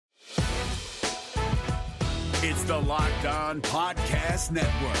It's the Locked On Podcast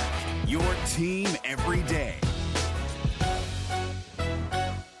Network, your team every day.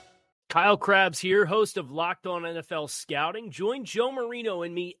 Kyle Krabs here, host of Locked On NFL Scouting. Join Joe Marino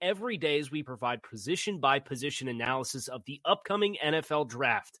and me every day as we provide position-by-position analysis of the upcoming NFL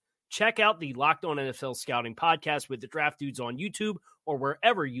Draft. Check out the Locked On NFL Scouting podcast with the Draft Dudes on YouTube or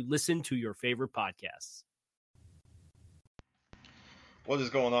wherever you listen to your favorite podcasts. What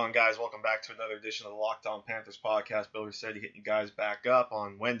is going on, guys? Welcome back to another edition of the Locked On Panthers podcast. Bill Rossetti hitting you guys back up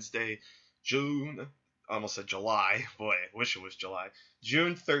on Wednesday, July. Boy, I wish it was July.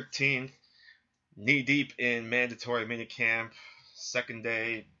 June 13th, knee-deep in mandatory minicamp. Second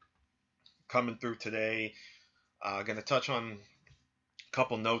day coming through today. Going to touch on a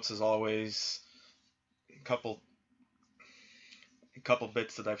couple notes, as always. A couple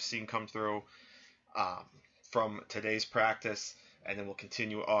bits that I've seen come through from today's practice. And then we'll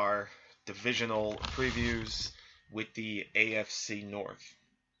continue our divisional previews with the AFC North.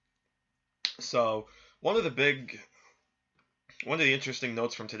 So one of the interesting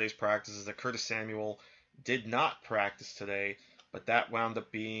notes from today's practice is that Curtis Samuel did not practice today, but that wound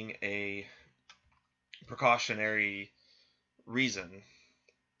up being a precautionary reason.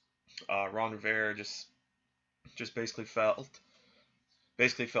 Ron Rivera just basically felt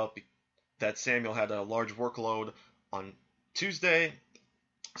that Samuel had a large workload on Tuesday,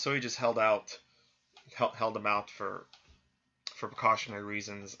 so he just held him out for precautionary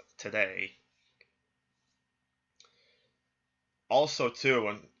reasons today. Also, too,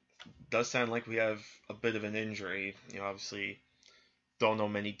 and it does sound like we have a bit of an injury. Obviously, don't know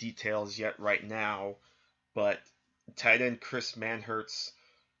many details yet right now, but tight end Chris Manhertz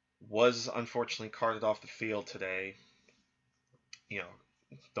was unfortunately carted off the field today.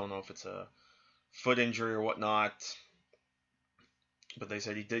 Don't know if it's a foot injury or whatnot. But they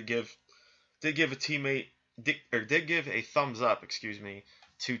said he did give a thumbs up,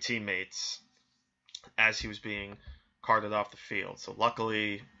 to teammates as he was being carted off the field. So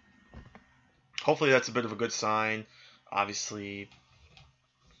hopefully that's a bit of a good sign. Obviously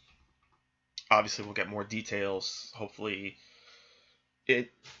we'll get more details, hopefully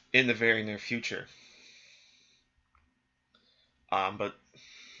in the very near future. But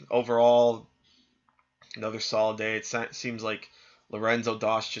overall, another solid day. It seems like Lorenzo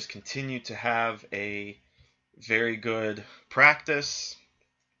Doss just continued to have a very good practice.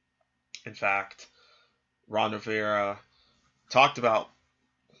 In fact, Ron Rivera talked about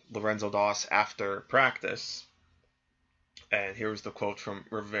Lorenzo Doss after practice. And here was the quote from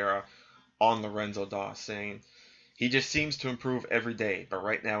Rivera on Lorenzo Doss saying, "He just seems to improve every day, but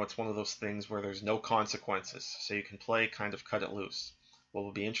right now it's one of those things where there's no consequences, so you can play, kind of cut it loose. What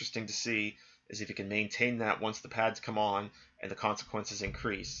will be interesting to see is if he can maintain that once the pads come on and the consequences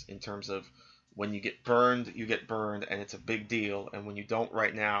increase, in terms of when you get burned, and it's a big deal. And when you don't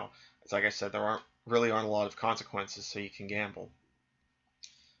right now, it's like I said, there aren't a lot of consequences, so you can gamble."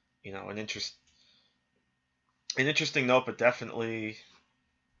 An interesting note, but definitely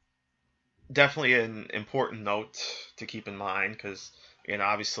an important note to keep in mind, because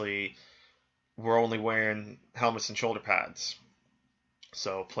obviously we're only wearing helmets and shoulder pads.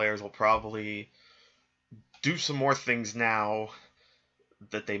 So players will probably do some more things now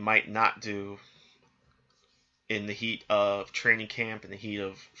that they might not do in the heat of training camp, in the heat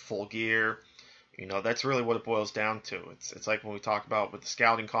of full gear. That's really what it boils down to. It's like when we talk about with the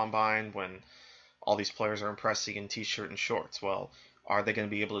scouting combine, when all these players are impressing in t-shirt and shorts. Well, are they going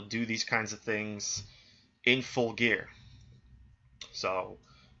to be able to do these kinds of things in full gear? So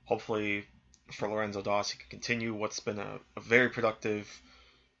hopefully for Lorenzo Doss, he can continue what's been a very productive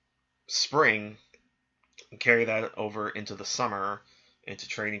spring and carry that over into the summer, into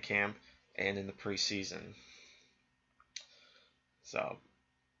training camp, and in the preseason. So,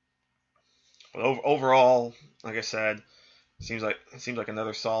 but overall, like I said, seems like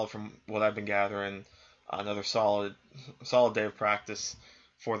another solid, from what I've been gathering, another solid day of practice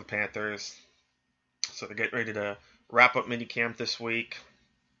for the Panthers. So they're getting ready to wrap up minicamp this week,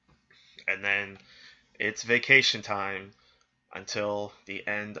 and then it's vacation time until the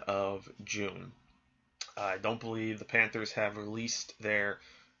end of June. I don't believe the Panthers have released their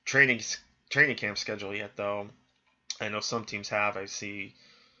training camp schedule yet, though. I know some teams have. I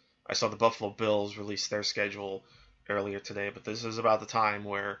saw the Buffalo Bills release their schedule earlier today, but this is about the time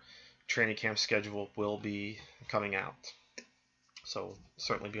where training camp schedule will be coming out. So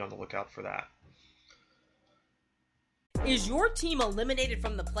certainly be on the lookout for that. Is your team eliminated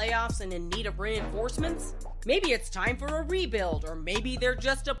from the playoffs and in need of reinforcements? Maybe it's time for a rebuild, or maybe they're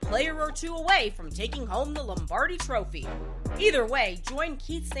just a player or two away from taking home the Lombardi Trophy. Either way, join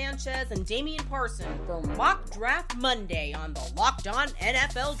Keith Sanchez and Damian Parson for Mock Draft Monday on the Locked On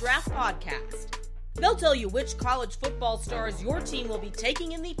NFL Draft Podcast. They'll tell you which college football stars your team will be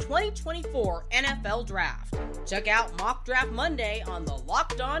taking in the 2024 NFL Draft. Check out Mock Draft Monday on the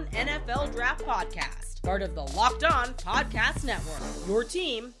Locked On NFL Draft Podcast, part of the Locked On Podcast Network. Your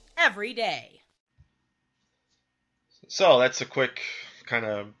team every day. So that's a quick kind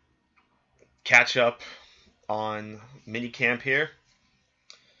of catch up on minicamp here.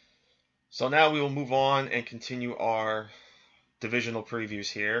 So now we will move on and continue our divisional previews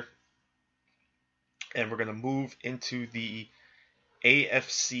here. And we're going to move into the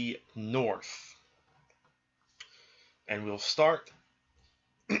AFC North. And we'll start,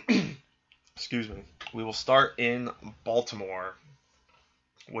 excuse me, we will start in Baltimore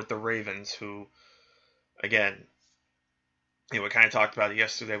with the Ravens, who, again, we kind of talked about it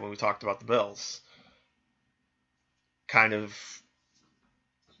yesterday when we talked about the Bills. Kind of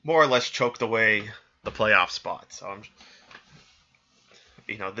more or less choked away the playoff spot. So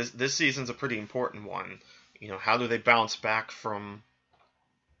this season's a pretty important one. How do they bounce back from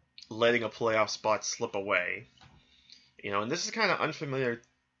letting a playoff spot slip away? And this is kind of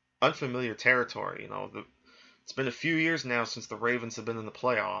unfamiliar territory. It's been a few years now since the Ravens have been in the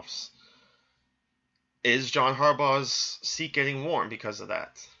playoffs. Is John Harbaugh's seat getting warm because of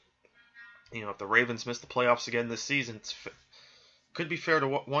that? If the Ravens miss the playoffs again this season, it could be fair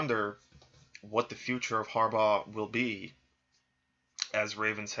to wonder what the future of Harbaugh will be as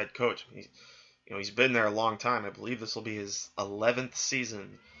Ravens head coach. He's been there a long time. I believe this will be his 11th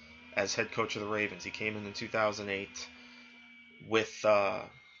season as head coach of the Ravens. He came in 2008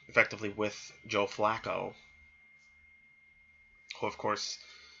 effectively with Joe Flacco, who of course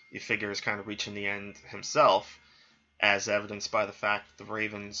you figure is kind of reaching the end himself, as evidenced by the fact that the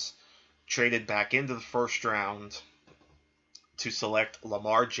Ravens traded back into the first round to select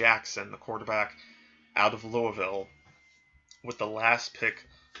Lamar Jackson, the quarterback out of Louisville, with the last pick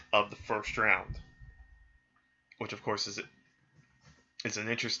of the first round, which of course is an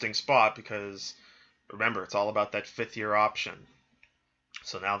interesting spot because, remember, it's all about that fifth-year option.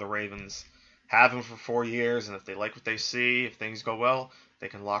 So now the Ravens have him for 4 years, and if they like what they see, if things go well, they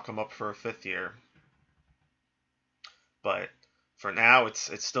can lock him up for a fifth year. But for now,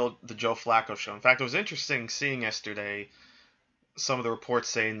 it's still the Joe Flacco show. In fact, it was interesting seeing yesterday some of the reports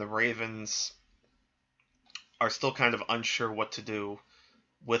saying the Ravens are still kind of unsure what to do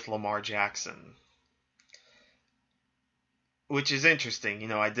with Lamar Jackson, which is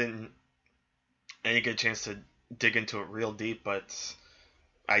interesting. I didn't get a chance to dig into it real deep, but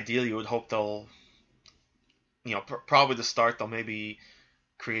ideally you would hope they'll, probably to start, they'll maybe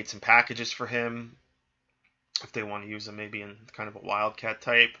create some packages for him if they want to use him maybe in kind of a wildcat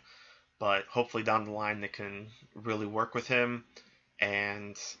type, but hopefully down the line they can really work with him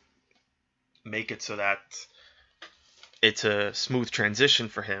and make it so that it's a smooth transition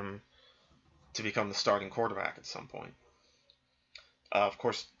for him to become the starting quarterback at some point. Of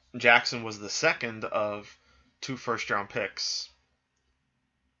course, Jackson was the second of 2 first-round picks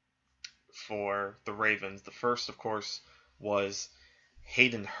for the Ravens. The first, of course, was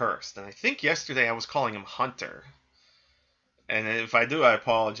Hayden Hurst. And I think yesterday I was calling him Hunter. And if I do, I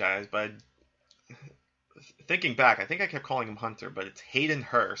apologize. But thinking back, I think I kept calling him Hunter. But it's Hayden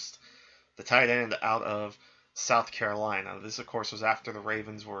Hurst, the tight end out of South Carolina. This, of course, was after the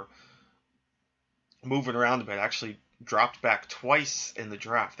Ravens were moving around a bit. Actually dropped back twice in the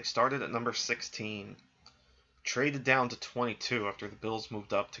draft. They started at number 16, traded down to 22 after the Bills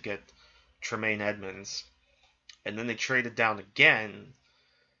moved up to get Tremaine Edmonds, and then they traded down again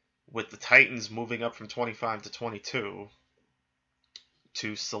with the Titans moving up from 25 to 22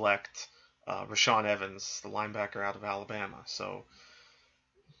 to select Rashaan Evans, the linebacker out of Alabama. So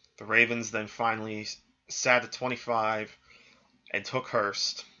the Ravens then finally sat at 25 and took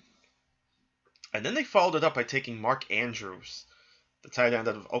Hurst. And then they followed it up by taking Mark Andrews, the tight end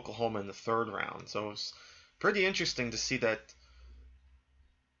out of Oklahoma, in the 3rd round. So it was pretty interesting to see that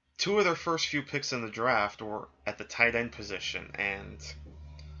 2 of their first few picks in the draft were at the tight end position. And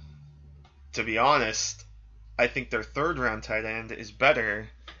to be honest, I think their 3rd round tight end is better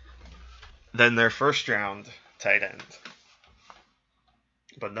than their 1st round tight end.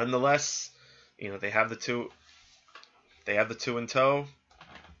 But nonetheless, they have the two in tow.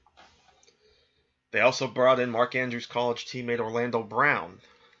 They also brought in Mark Andrews' college teammate Orlando Brown,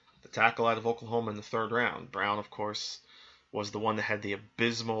 the tackle out of Oklahoma, in the 3rd round. Brown, of course, was the one that had the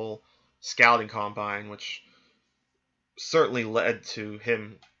abysmal scouting combine, which certainly led to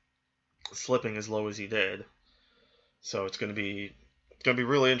him slipping as low as he did. So it's going to be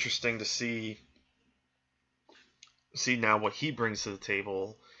really interesting to see now what he brings to the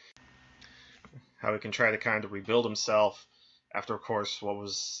table, how he can try to kind of rebuild himself after, of course, what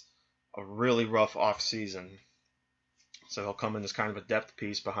was a really rough offseason. So he'll come in as kind of a depth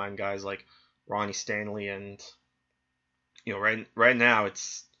piece behind guys like Ronnie Stanley, and right now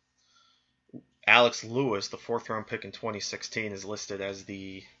it's Alex Lewis, the 4th round pick in 2016, is listed as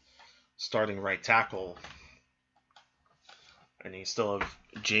the starting right tackle. And you still have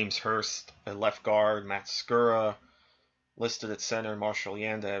James Hurst at left guard, Matt Skura listed at center, Marshall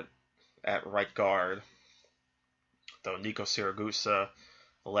Yanda at right guard. Though Nico Siragusa,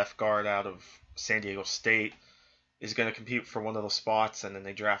 the left guard out of San Diego State, is going to compete for one of those spots. And then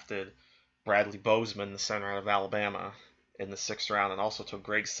they drafted Bradley Bozeman, the center out of Alabama, in the 6th round, and also took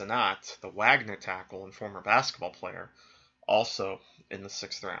Greg Sanat, the Wagner tackle and former basketball player, also in the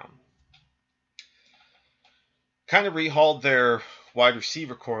 6th round. Kind of rehauled their wide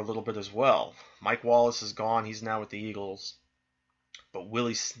receiver core a little bit as well. Mike Wallace is gone. He's now with the Eagles. But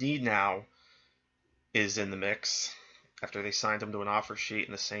Willie Snead now is in the mix after they signed him to an offer sheet,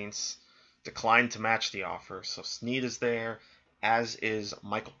 and the Saints declined to match the offer. So Snead is there, as is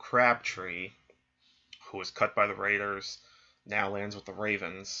Michael Crabtree, who was cut by the Raiders, now lands with the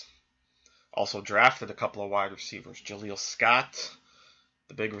Ravens. Also drafted a couple of wide receivers, Jaleel Scott,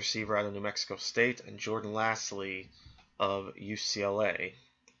 the big receiver out of New Mexico State, and Jordan Lasley of UCLA.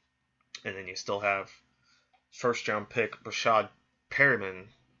 And then you still have 1st round pick Brashad Perriman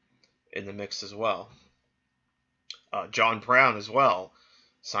in the mix as well. John Brown as well,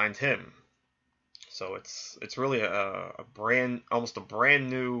 signed him. So it's really almost a brand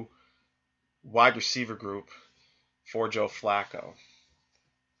new wide receiver group for Joe Flacco.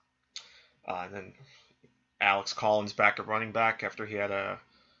 And then Alex Collins back at running back after he had a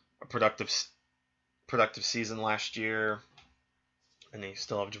productive season last year. And then you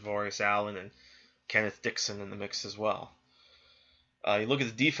still have Javorius Allen and Kenneth Dixon in the mix as well. You look at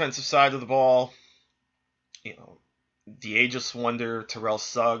the defensive side of the ball, the ageless wonder Terrell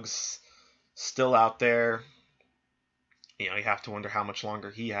Suggs still out there. You have to wonder how much longer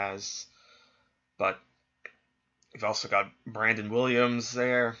he has. But you've also got Brandon Williams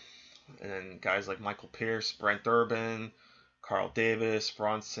there, and then guys like Michael Pierce, Brent Urban, Carl Davis,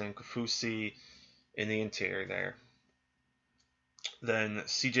 Bronson Kafusi in the interior there. Then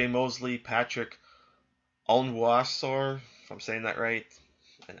C.J. Mosley, Patrick Onwuasor, if I'm saying that right,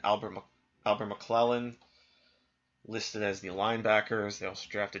 and Albert McClellan listed as the linebackers. They also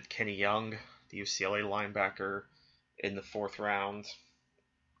drafted Kenny Young, the UCLA linebacker, in the 4th round.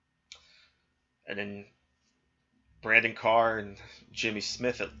 And then Brandon Carr and Jimmy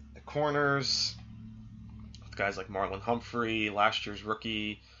Smith at the corners. With guys like Marlon Humphrey, last year's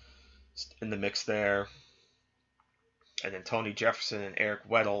rookie, in the mix there. And then Tony Jefferson and Eric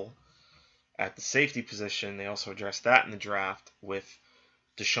Weddle at the safety position. They also addressed that in the draft with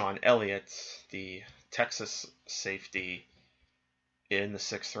Deshaun Elliott, the Texas safety, in the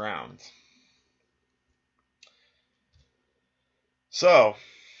 6th round. So,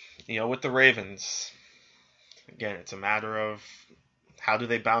 with the Ravens, again, it's a matter of how do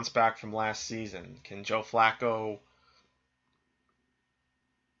they bounce back from last season? Can Joe Flacco,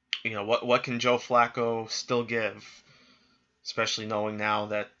 what can Joe Flacco still give? Especially knowing now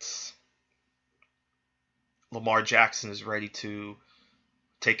that Lamar Jackson is ready to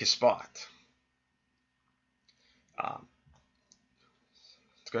take his spot.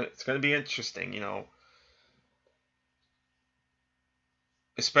 It's going to be interesting,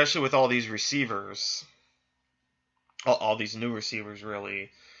 especially with all these receivers, all these new receivers, really,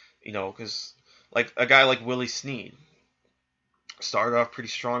 because like a guy like Willie Snead started off pretty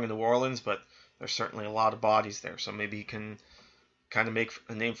strong in New Orleans, but there's certainly a lot of bodies there, so maybe he can kind of make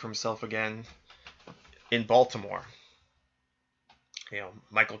a name for himself again in Baltimore.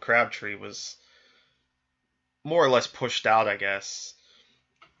 Michael Crabtree was more or less pushed out, I guess.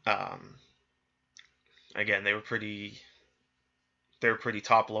 Again, they were pretty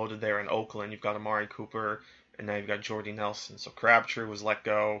top loaded there in Oakland. You've got Amari Cooper, and now you've got Jordy Nelson. So Crabtree was let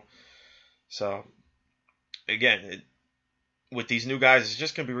go. So again, with these new guys, it's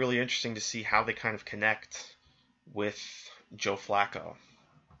just going to be really interesting to see how they kind of connect with Joe Flacco.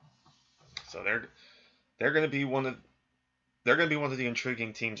 So they're going to be one of the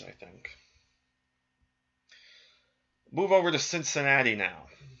intriguing teams, I think. Move over to Cincinnati now.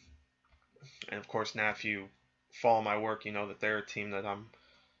 And of course, now if you follow my work, you know that they're a team that I'm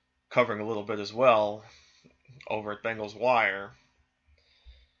covering a little bit as well over at Bengals Wire.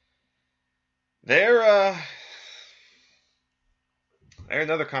 They're they're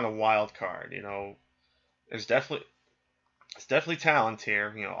another kind of wild card. There's definitely talent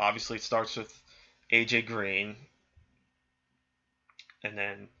here. Obviously it starts with AJ Green, and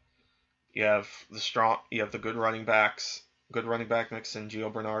then you have the good running back mix in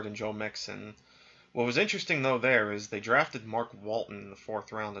Gio Bernard and Joe Mixon. What was interesting though there is they drafted Mark Walton in the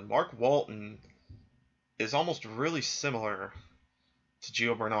 4th round, and Mark Walton is almost really similar to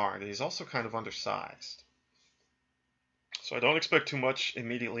Gio Bernard. He's also kind of undersized. So I don't expect too much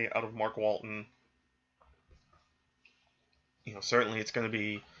immediately out of Mark Walton. Certainly it's going to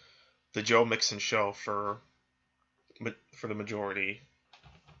be the Joe Mixon show for the majority.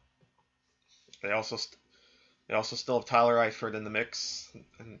 They also still have Tyler Eifert in the mix,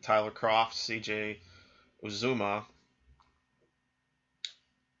 and Tyler Kroft, CJ Uzuma.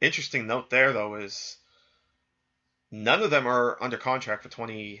 Interesting note there, though, is none of them are under contract for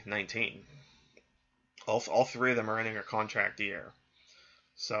 2019. All 3 of them are ending a contract year.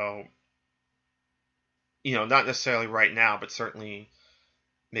 So, not necessarily right now, but certainly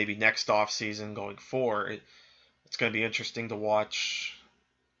maybe next offseason going forward, it's going to be interesting to watch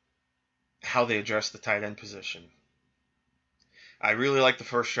how they address the tight end position. I really like the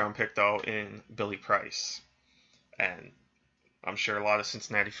 1st round pick, though, in Billy Price. And I'm sure a lot of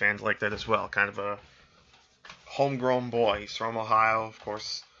Cincinnati fans like that as well. Kind of a homegrown boy. He's from Ohio, of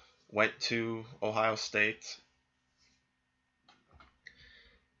course, went to Ohio State.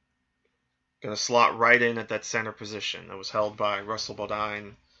 Going to slot right in at that center position. It was held by Russell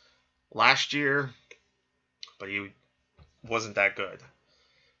Bodine last year, but he wasn't that good.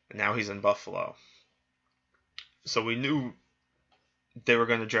 And now he's in Buffalo. So we knew they were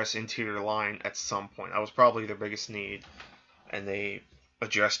going to address interior line at some point. That was probably their biggest need, and they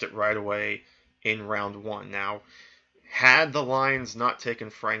addressed it right away in round 1. Now, had the Lions not taken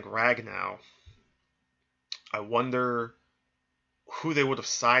Frank Ragnow, I wonder who they would have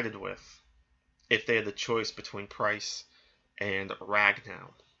sided with if they had the choice between Price and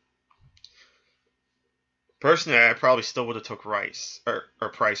Ragnow. Personally, I probably still would have took Price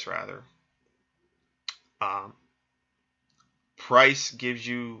rather. Price gives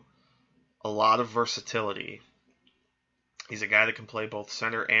you a lot of versatility. He's a guy that can play both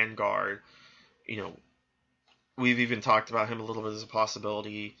center and guard. We've even talked about him a little bit as a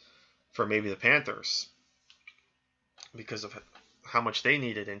possibility for maybe the Panthers because of how much they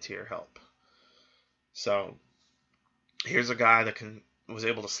needed interior help. So here's a guy that was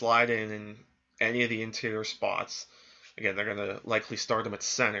able to slide in any of the interior spots. Again, they're going to likely start him at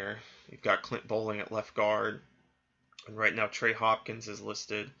center. You've got Clint Bowling at left guard. And right now, Trey Hopkins is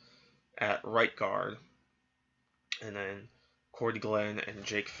listed at right guard. And then Cordy Glenn and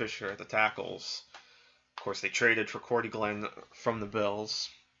Jake Fisher at the tackles. Of course, they traded for Cordy Glenn from the Bills.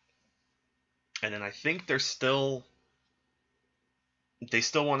 And then I think they still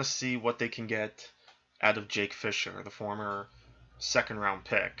want to see what they can get out of Jake Fisher, the former 2nd round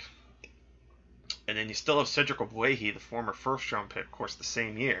pick. And then you still have Cedric Ogbuehi, the former 1st round pick, of course, the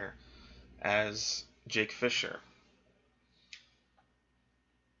same year as Jake Fisher.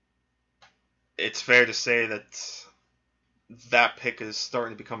 It's fair to say that pick is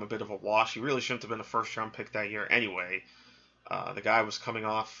starting to become a bit of a wash. He really shouldn't have been a 1st round pick that year anyway. The guy was coming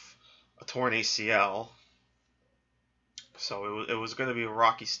off a torn ACL, so it was going to be a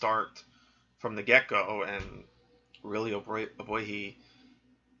rocky start from the get-go, and really Ogbuehi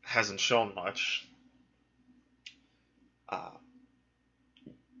hasn't shown much.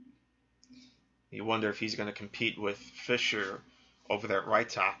 You wonder if he's going to compete with Fisher over that right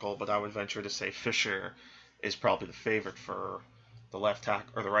tackle, but I would venture to say Fisher is probably the favorite for the left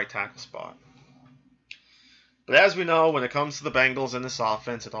tackle or the right tackle spot. But as we know, when it comes to the Bengals in this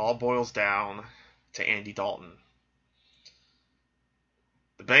offense, it all boils down to Andy Dalton.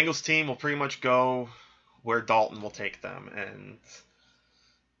 The Bengals team will pretty much go where Dalton will take them, and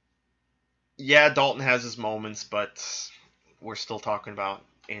yeah, Dalton has his moments, but we're still talking about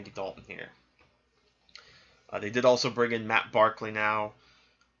Andy Dalton here. They did also bring in Matt Barkley now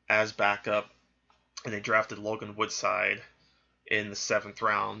as backup, and they drafted Logan Woodside in the 7th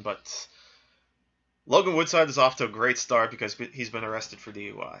round, but Logan Woodside is off to a great start because he's been arrested for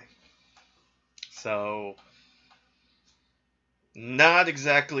DUI. So, not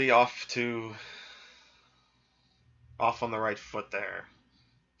exactly off on the right foot there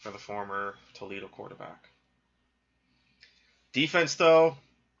for the former Toledo quarterback. Defense, though,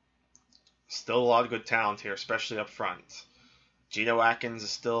 still a lot of good talent here, especially up front. Geno Atkins is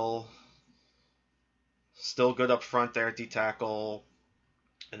still good up front there at D-tackle.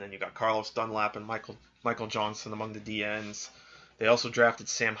 And then you got Carlos Dunlap and Michael Johnson among the DNs. They also drafted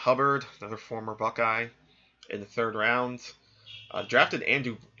Sam Hubbard, another former Buckeye, in the 3rd round. Drafted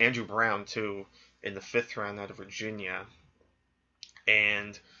Andrew Brown, too, in the 5th round out of Virginia.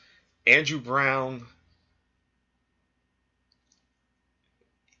 And Andrew Brown,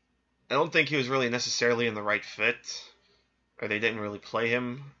 I don't think he was really necessarily in the right fit, or they didn't really play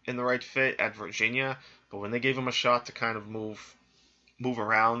him in the right fit at Virginia. But when they gave him a shot to kind of move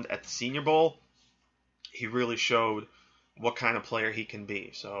around at the Senior Bowl, he really showed what kind of player he can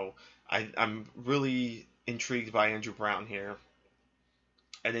be. So I'm really intrigued by Andrew Brown here.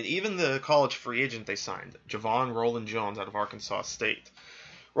 And then even the college free agent they signed, Javon Roland Jones out of Arkansas State.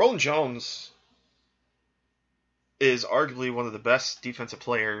 Roland Jones is arguably one of the best defensive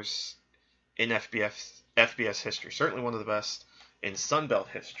players in FBS history. Certainly one of the best in Sun Belt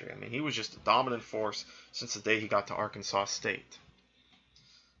history. I mean, he was just a dominant force since the day he got to Arkansas State.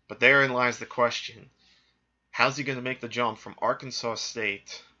 But therein lies the question. How's he going to make the jump from Arkansas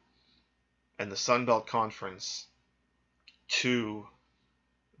State and the Sun Belt Conference to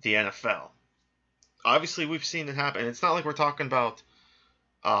the NFL? Obviously, we've seen it happen. It's not like we're talking about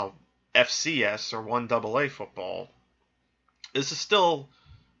FCS or 1AA football. This is still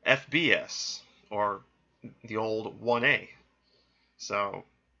FBS, or the old 1A. So,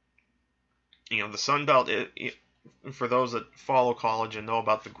 the Sun Belt, for those that follow college and know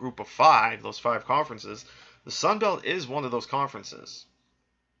about the group of 5, those 5 conferences, the Sun Belt is one of those conferences.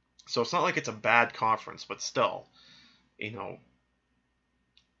 So it's not like it's a bad conference, but still, it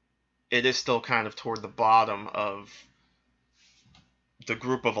is still kind of toward the bottom of the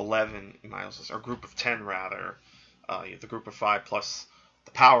group of 11, or group of 10 rather, the group of 5 plus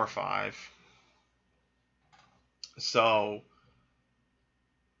the Power 5. So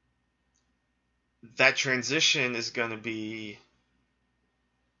that transition is going to be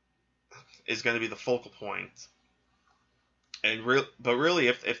the focal point. But really,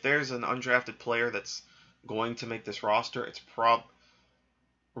 if there's an undrafted player that's going to make this roster, it's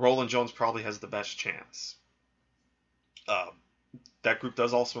Roland Jones probably has the best chance. That group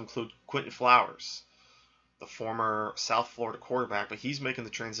does also include Quentin Flowers, the former South Florida quarterback, but he's making the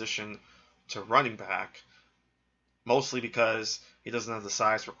transition to running back, mostly because he doesn't have the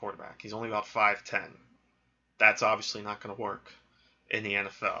size for quarterback. He's only about 5'10". That's obviously not going to work in the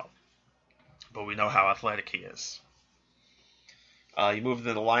NFL, but we know how athletic he is. You move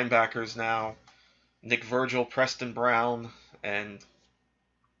into the linebackers now. Nick Virgil, Preston Brown, and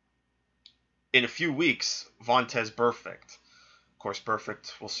in a few weeks, Vontaze Burfict. Of course,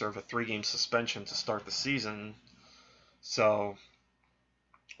 Burfict will serve a 3-game suspension to start the season, so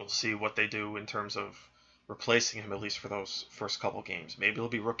we'll see what they do in terms of replacing him, at least for those first couple games. Maybe it'll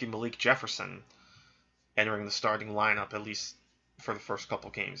be rookie Malik Jefferson entering the starting lineup, at least for the first couple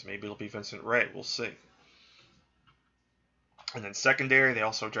games. Maybe it'll be Vincent Ray. We'll see. And then secondary, they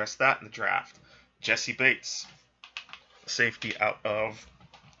also addressed that in the draft. Jesse Bates, safety out of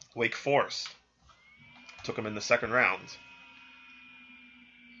Wake Forest. Took him in the 2nd round.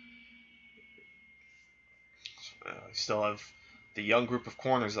 You still have the young group of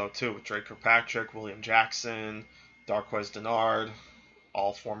corners, though, too, with Drake Kirkpatrick, William Jackson, Darqueze Dennard,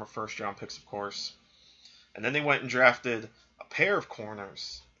 all former first-round picks, of course. And then they went and drafted a pair of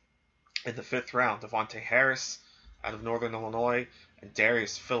corners in the 5th round. Devontae Harris out of Northern Illinois, and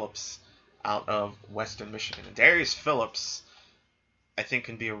Darius Phillips out of Western Michigan. And Darius Phillips, I think,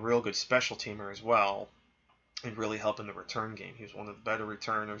 can be a real good special teamer as well, and really help in the return game. He was one of the better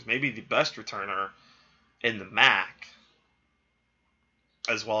returners, maybe the best returner in the MAC,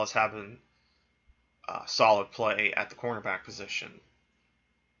 as well as having solid play at the cornerback position.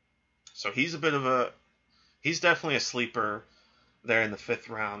 So he's definitely a sleeper there in the 5th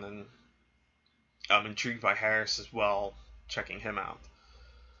round, and I'm intrigued by Harris as well, checking him out.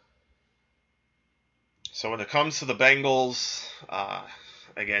 So when it comes to the Bengals,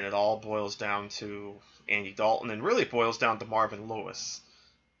 again, it all boils down to Andy Dalton, and really it boils down to Marvin Lewis.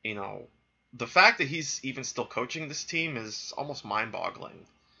 The fact that he's even still coaching this team is almost mind-boggling,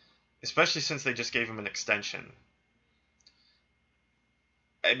 especially since they just gave him an extension.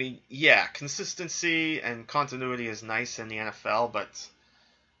 I mean, yeah, consistency and continuity is nice in the NFL, but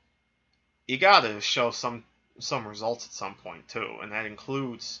you gotta show some results at some point too, and that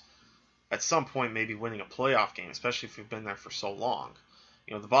includes at some point maybe winning a playoff game, especially if you've been there for so long.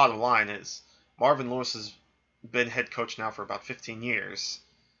 The bottom line is Marvin Lewis has been head coach now for about 15 years,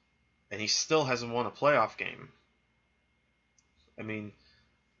 and he still hasn't won a playoff game. I mean,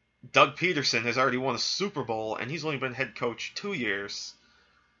 Doug Peterson has already won a Super Bowl, and he's only been head coach 2 years.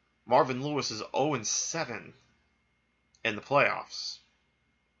 Marvin Lewis is 0-7 in the playoffs.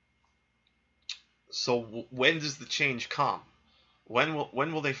 So when does the change come? When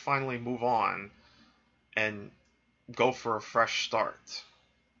will they finally move on and go for a fresh start?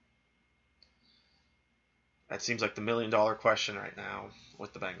 That seems like the $1 million question right now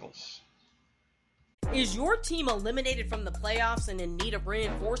with the Bengals. Is your team eliminated from the playoffs and in need of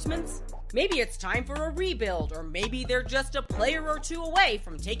reinforcements? Maybe it's time for a rebuild, or maybe they're just a player or two away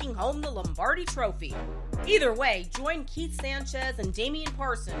from taking home the Lombardi Trophy. Either way, join Keith Sanchez and Damian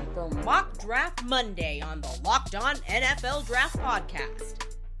Parson for Mock Draft Monday on the Locked On NFL Draft Podcast.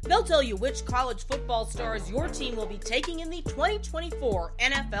 They'll tell you which college football stars your team will be taking in the 2024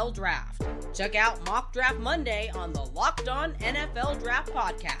 NFL Draft. Check out Mock Draft Monday on the Locked On NFL Draft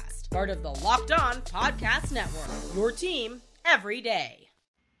Podcast, part of the Locked On Podcast Network. Your team every day.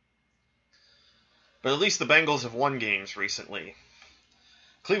 But at least the Bengals have won games recently.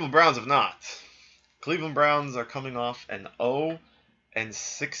 Cleveland Browns have not. Cleveland Browns are coming off an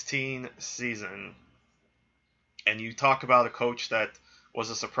 0-16 season. And you talk about a coach that was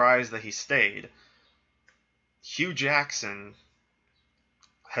a surprise that he stayed. Hugh Jackson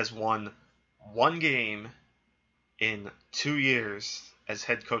has won one game in 2 years as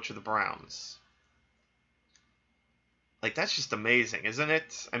head coach of the Browns. Like, that's just amazing, isn't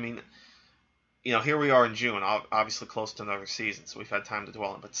it? I mean, you know, here we are in June, obviously close to another season, so we've had time to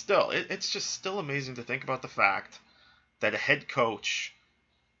dwell on. But still, it's just still amazing to think about the fact that a head coach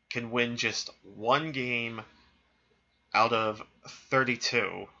can win just one game out of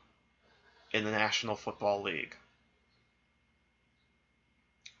 32 in the National Football League.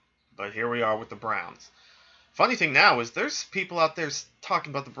 But here we are with the Browns. Funny thing now is there's people out there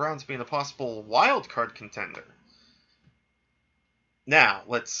talking about the Browns being a possible wild card contender. Now,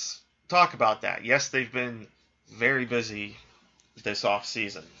 let's talk about that. Yes, they've been very busy this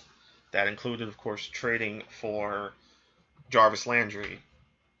offseason. That included, of course, trading for Jarvis Landry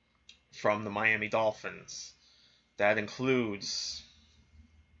from the Miami Dolphins. That includes,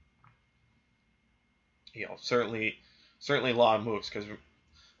 you know, certainly a lot of moves, because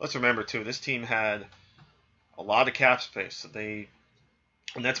let's remember too, this team had a lot of cap space. And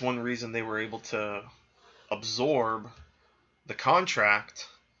that's one reason they were able to absorb the contract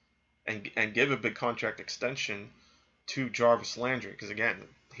and give a big contract extension to Jarvis Landry, because again,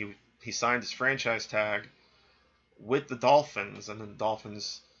 he signed his franchise tag with the Dolphins, and then the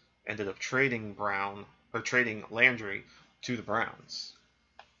Dolphins ended up trading Landry to the Browns.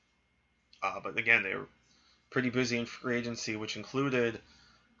 But again, they were pretty busy in free agency, which included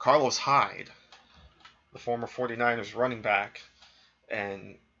Carlos Hyde, the former 49ers running back,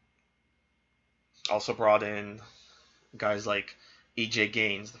 and also brought in guys like E.J.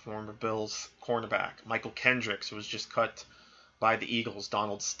 Gaines, the former Bills cornerback, Michael Kendricks, who was just cut by the Eagles,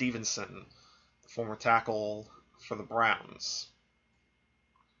 Donald Stevenson, the former tackle for the Browns.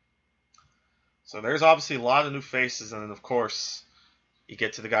 So there's obviously a lot of new faces, and then of course you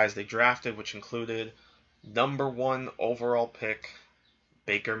get to the guys they drafted, which included number 1 overall pick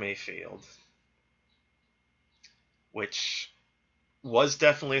Baker Mayfield, which was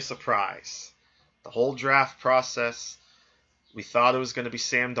definitely a surprise. The whole draft process, we thought it was going to be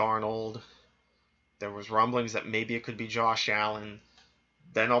Sam Darnold. There was rumblings that maybe it could be Josh Allen.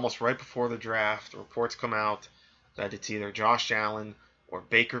 Then almost right before the draft, reports come out that it's either Josh Allen or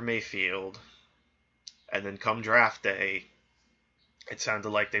Baker Mayfield. And then come draft day, it sounded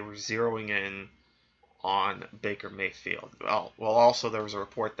like they were zeroing in on Baker Mayfield. Well, also there was a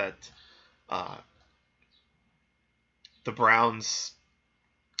report that the Browns,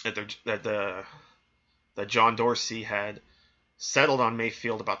 that John Dorsey had settled on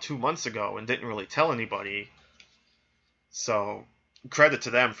Mayfield about 2 months ago and didn't really tell anybody. So credit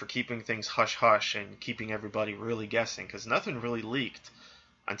to them for keeping things hush-hush and keeping everybody really guessing, because nothing really leaked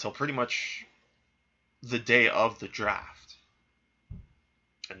until pretty much the day of the draft.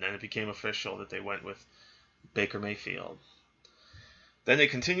 And then it became official that they went with Baker Mayfield. Then they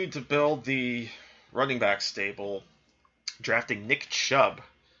continued to build the running back stable, drafting Nick Chubb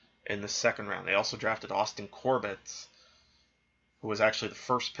in the second round. They also drafted Austin Corbett, who was actually the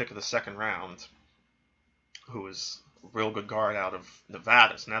first pick of the second round, who was a real good guard out of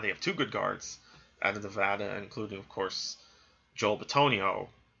Nevada. So now they have 2 good guards out of Nevada, including, of course, Joel Bitonio,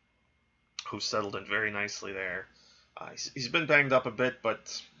 who settled in very nicely there. He's been banged up a bit,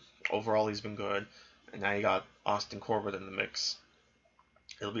 but overall he's been good. And now you got Austin Corbett in the mix.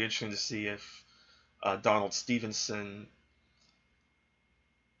 It'll be interesting to see if Donald Stevenson,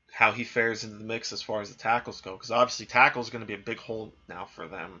 how he fares into the mix as far as the tackles go. Because obviously tackle is going to be a big hole now for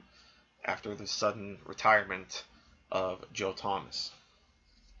them after the sudden retirement of Joe Thomas.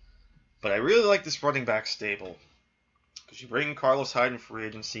 But I really like this running back stable, because you bring Carlos Hyde in free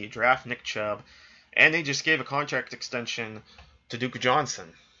agency, you draft Nick Chubb, and they just gave a contract extension to Duke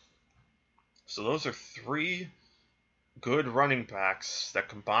Johnson. So those are 3 good running backs that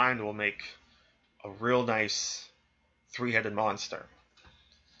combined will make a real nice three-headed monster.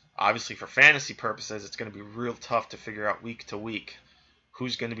 Obviously, for fantasy purposes, it's going to be real tough to figure out week to week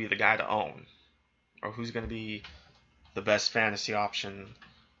who's going to be the guy to own or who's going to be the best fantasy option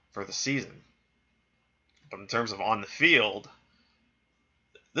for the season. But in terms of on the field,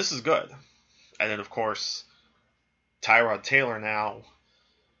 this is good. And then, of course, Tyrod Taylor now,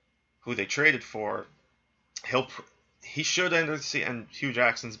 who they traded for, he should enter the season, and Hugh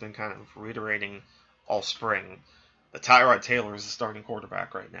Jackson's been kind of reiterating all spring that Tyrod Taylor is the starting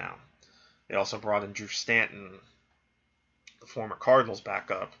quarterback right now. They also brought in Drew Stanton, the former Cardinals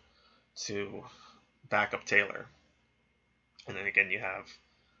backup, to back up Taylor. And then again, you have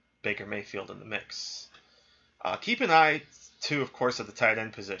Baker Mayfield in the mix. Keep an eye, too, of course, at the tight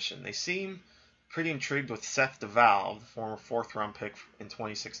end position. They seem pretty intrigued with Seth DeValve, the former fourth-round pick in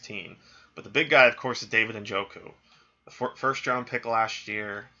 2016. But the big guy, of course, is David Njoku, the first-round pick last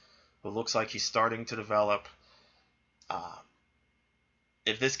year, who looks like he's starting to develop.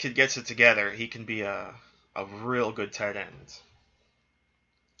 If this kid gets it together, he can be a real good tight end,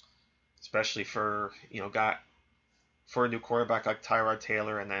 especially for a new quarterback like Tyrod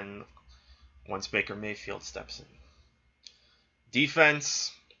Taylor, and then once Baker Mayfield steps in.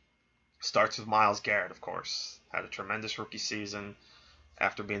 Defense starts with Myles Garrett, of course. Had a tremendous rookie season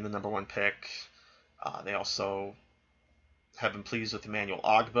after being the number one pick. They also have been pleased with Emmanuel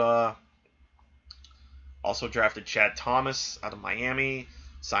Ogbah. Also drafted Chad Thomas out of Miami.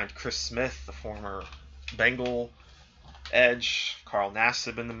 Signed Chris Smith, the former Bengal edge. Carl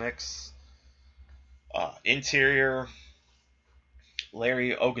Nassib in the mix. Interior,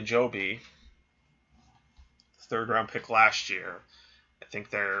 Larry Ogunjobi, third-round pick last year. I think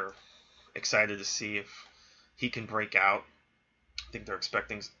they're excited to see if he can break out. I think they're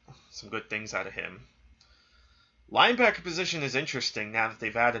expecting some good things out of him. Linebacker position is interesting now that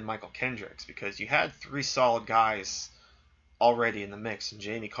they've added Michael Kendricks, because you had three solid guys already in the mix, and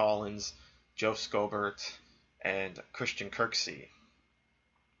Jamie Collins, Joe Scobert, and Christian Kirksey.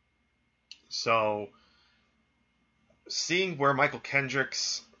 So, seeing where Michael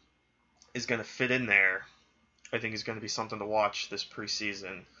Kendricks is going to fit in there, I think is going to be something to watch this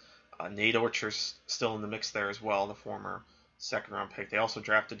preseason. Nate Orchard's still in the mix there as well, the former second-round pick. They also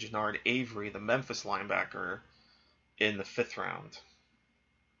drafted Jannard Avery, the Memphis linebacker, in the 5th round.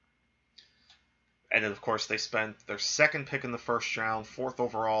 And then, of course, they spent their second pick in the first round, 4th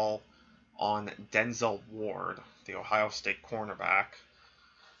overall, on Denzel Ward, the Ohio State cornerback.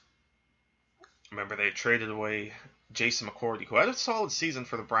 Remember, they traded away Jason McCourty, who had a solid season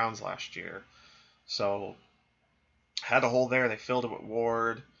for the Browns last year. So, had a hole there. They filled it with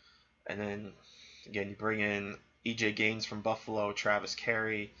Ward. And then, again, you bring in E.J. Gaines from Buffalo. Travis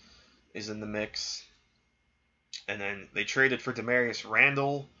Carey is in the mix. And then they traded for Demarius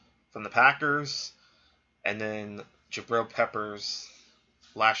Randall from the Packers. And then Jabril Peppers,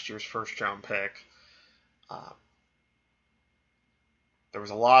 last year's first-round pick. There was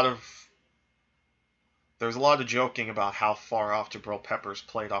a lot of joking about how far off Jabril Peppers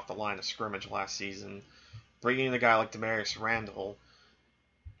played off the line of scrimmage last season. Bringing in a guy like Demarius Randall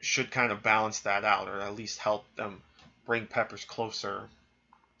should kind of balance that out, or at least help them bring Peppers closer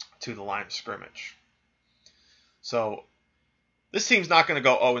to the line of scrimmage. So, this team's not going to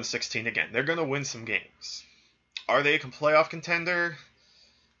go 0-16 again. They're going to win some games. Are they a playoff contender?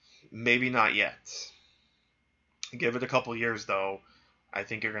 Maybe not yet. Give it a couple years, though. I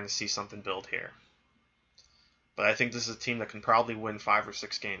think you're going to see something build here. But I think this is a team that can probably win 5 or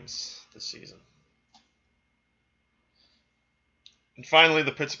 6 games this season. And finally,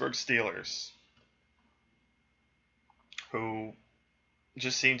 the Pittsburgh Steelers, who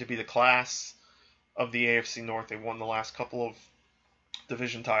just seem to be the class of the AFC North. They won the last couple of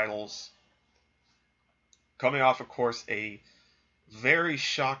division titles. Coming off, of course, a very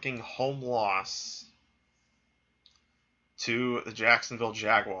shocking home loss to the Jacksonville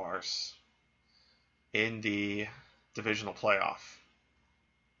Jaguars in the divisional playoff.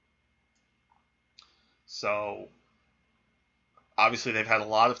 So, obviously they've had a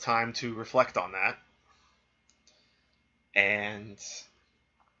lot of time to reflect on that. And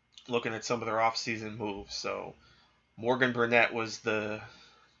looking at some of their offseason moves. So, Morgan Burnett was the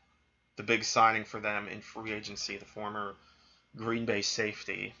big signing for them in free agency, the former Green Bay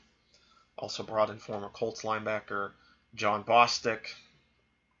safety. Also brought in former Colts linebacker John Bostic,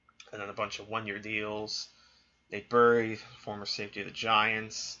 and then a bunch of one-year deals. Nate Burry, former safety of the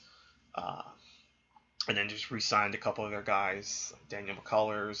Giants, and then just re-signed a couple of their guys, like Daniel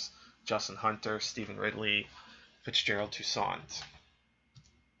McCullers, Justin Hunter, Stephen Ridley, Fitzgerald Toussaint.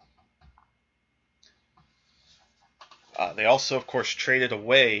 They also, of course, traded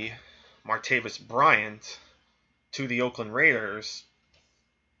away Martavis Bryant to the Oakland Raiders,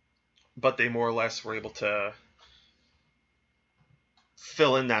 but they more or less were able to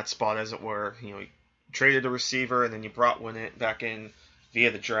fill in that spot, as it were. You traded a receiver, and then you brought one back in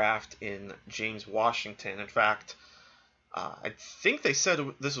via the draft in James Washington. In fact, I think they said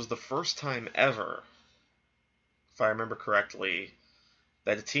this was the first time ever, if I remember correctly,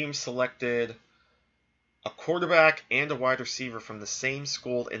 that a team selected a quarterback and a wide receiver from the same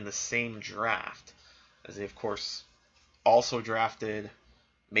school in the same draft, as they, of course, also drafted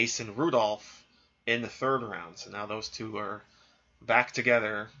Mason Rudolph in the 3rd round. So now those two are back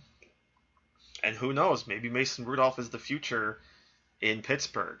together, and who knows, maybe Mason Rudolph is the future in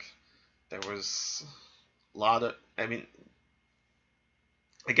Pittsburgh. There was a lot of, I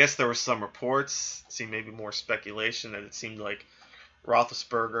guess there were some reports, seemed maybe more speculation, that it seemed like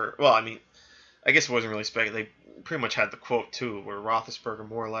Roethlisberger, I guess it wasn't really speculative. They pretty much had the quote too, where Roethlisberger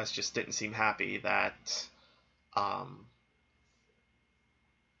more or less just didn't seem happy that I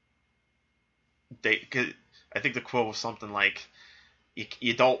think the quote was something like,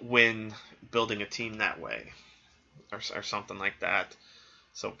 "You don't win building a team that way," or something like that.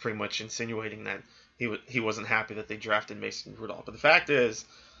 So pretty much insinuating that he wasn't happy that they drafted Mason Rudolph. But the fact is,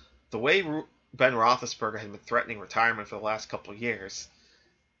 the way Ben Roethlisberger had been threatening retirement for the last couple of years,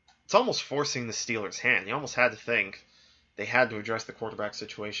 it's almost forcing the Steelers' hand. You almost had to think they had to address the quarterback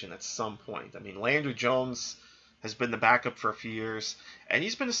situation at some point. Landry Jones has been the backup for a few years, and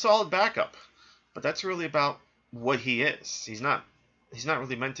he's been a solid backup. But that's really about what he is. He's not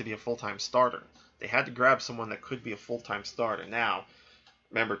really meant to be a full-time starter. They had to grab someone that could be a full-time starter. Now,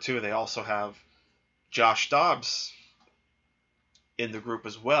 remember too, they also have Josh Dobbs in the group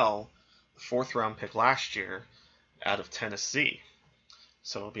as well, the 4th-round pick last year out of Tennessee.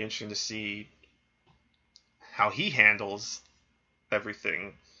 So it'll be interesting to see how he handles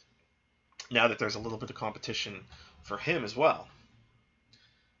everything now that there's a little bit of competition for him as well.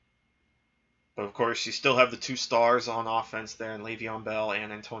 But of course, you still have the 2 stars on offense there, in Le'Veon Bell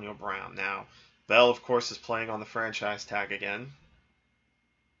and Antonio Brown. Now, Bell, of course, is playing on the franchise tag again,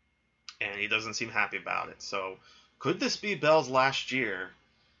 and he doesn't seem happy about it. So, could this be Bell's last year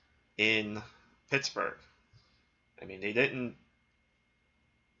in Pittsburgh? They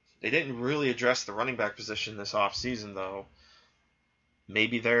didn't really address the running back position this offseason, though.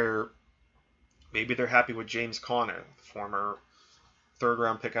 Maybe they're happy with James Conner, the former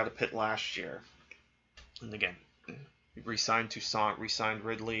 3rd-round pick out of Pitt last year. And again, re-signed Toussaint, re-signed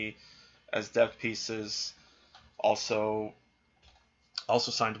Ridley as depth pieces. Also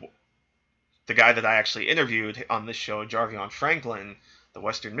signed the guy that I actually interviewed on this show, Jarvion Franklin, the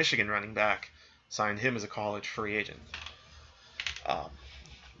Western Michigan running back, signed him as a college free agent.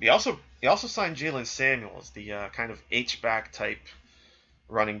 He also signed Jalen Samuels, the kind of H-back type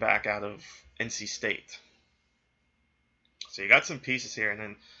running back out of NC State. So you got some pieces here, and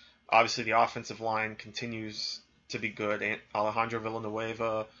then obviously the offensive line continues to be good. Alejandro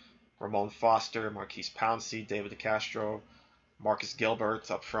Villanueva, Ramon Foster, Marquise Pouncey, David DeCastro, Marcus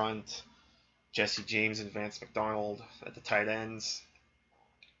Gilbert up front, Jesse James and Vance McDonald at the tight ends.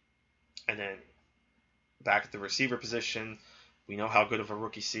 And then back at the receiver position, we know how good of a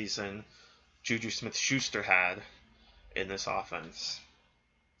rookie season Juju Smith-Schuster had in this offense.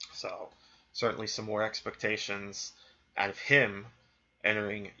 So certainly some more expectations out of him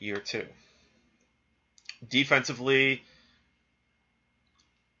entering year 2. Defensively,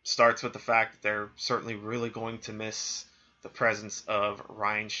 starts with the fact that they're certainly really going to miss the presence of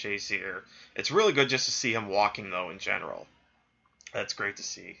Ryan Shazier. It's really good just to see him walking, though, in general. That's great to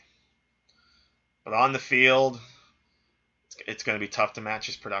see. But on the field, it's going to be tough to match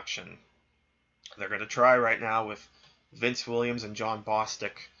his production. They're going to try right now with Vince Williams and John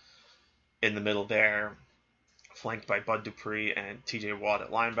Bostic in the middle there, flanked by Bud Dupree and TJ Watt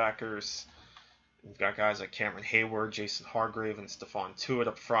at linebackers. You've got guys like Cameron Hayward, Jason Hargrave, and Stephon Tuitt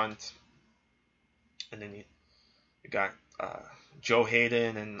up front. And then you got Joe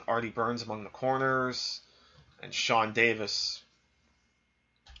Hayden and Artie Burns among the corners, and Sean Davis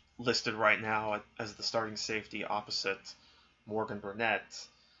listed right now as the starting safety opposite Morgan Burnett.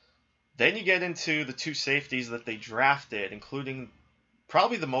 Then you get into the 2 safeties that they drafted, including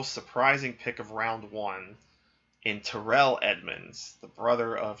probably the most surprising pick of round 1 in Terrell Edmonds, the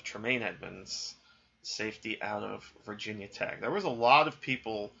brother of Tremaine Edmonds, safety out of Virginia Tech. There was a lot of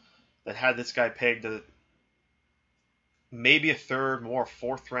people that had this guy pegged at maybe a 3rd, more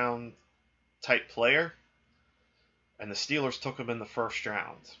 4th round type player, and the Steelers took him in the 1st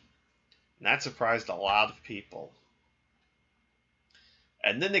round. And that surprised a lot of people.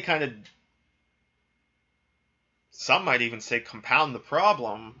 And then they kind of some might even say compound the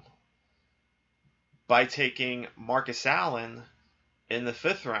problem by taking Marcus Allen in the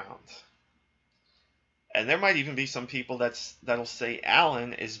 5th round. And there might even be some people that'll say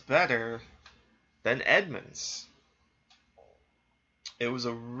Allen is better than Edmonds. It was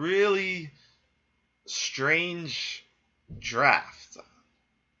a really strange draft.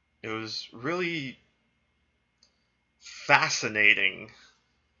 It was really fascinating,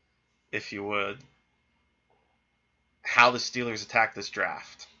 if you would, how the Steelers attacked this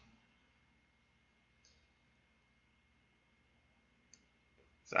draft.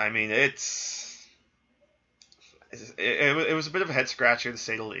 I mean, it was a bit of a head scratcher to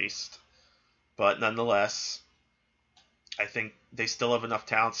say the least, but nonetheless, I think they still have enough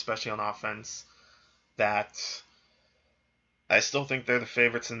talent, especially on offense, that I still think they're the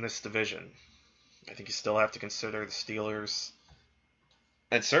favorites in this division. I think you still have to consider the Steelers,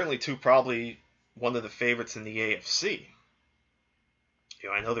 and certainly too probably one of the favorites in the AFC.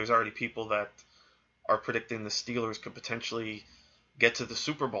 I know there's already people that are predicting the Steelers could potentially get to the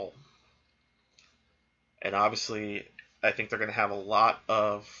Super Bowl. And obviously, I think they're going to have a lot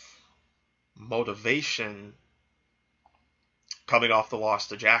of motivation coming off the loss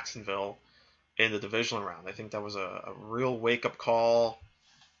to Jacksonville in the divisional round. I think that was a real wake-up call.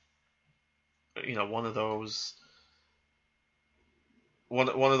 One of those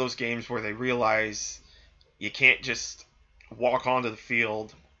games where they realize you can't just walk onto the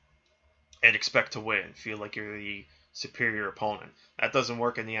field and expect to win, feel like you're the superior opponent. That doesn't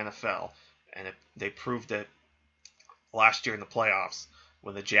work in the NFL, and they proved it last year in the playoffs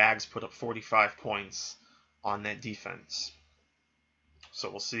when the Jags put up 45 points on that defense. So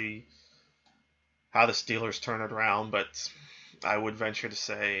we'll see how the Steelers turn it around, but I would venture to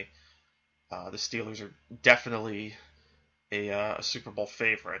say the Steelers are definitely a Super Bowl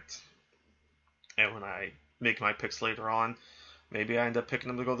favorite. And when I make my picks later on, maybe I end up picking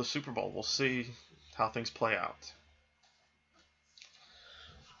them to go to the Super Bowl. We'll see how things play out.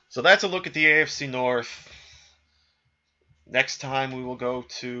 So that's a look at the AFC North. Next time we will go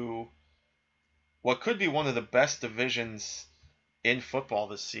to what could be one of the best divisions in football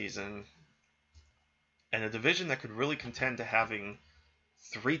this season, and a division that could really contend to having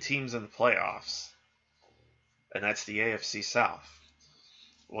 3 teams in the playoffs, and that's the AFC South.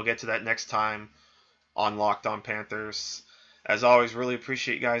 We'll get to that next time on Locked On Panthers. As always, really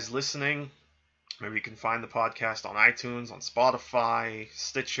appreciate you guys listening. Maybe you can find the podcast on iTunes, on Spotify,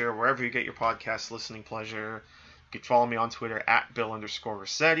 Stitcher, wherever you get your podcast listening pleasure. You can follow me on Twitter at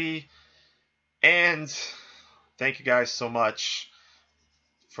Bill_Rossetti. And thank you guys so much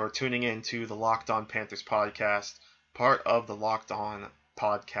for tuning in to the Locked On Panthers podcast, part of the Locked On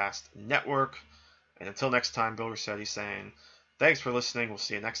Podcast Network. And until next time, Bill Rossetti saying, thanks for listening. We'll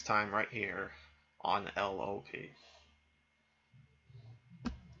see you next time right here on LOP.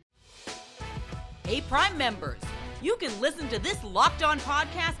 Hey, Prime members, you can listen to this Locked On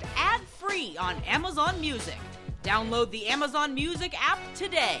podcast ad-free on Amazon Music. Download the Amazon Music app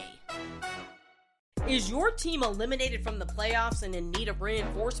today. Is your team eliminated from the playoffs and in need of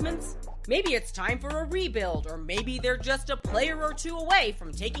reinforcements? Maybe it's time for a rebuild, or maybe they're just a player or two away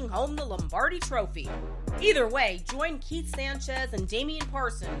from taking home the Lombardi Trophy. Either way, join Keith Sanchez and Damian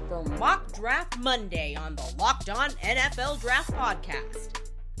Parson for Mock Draft Monday on the Locked On NFL Draft Podcast.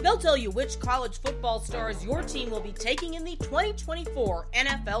 They'll tell you which college football stars your team will be taking in the 2024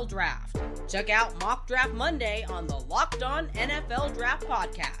 NFL Draft. Check out Mock Draft Monday on the Locked On NFL Draft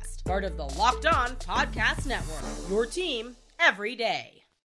Podcast, part of the Locked On Podcast Network. Your team every day.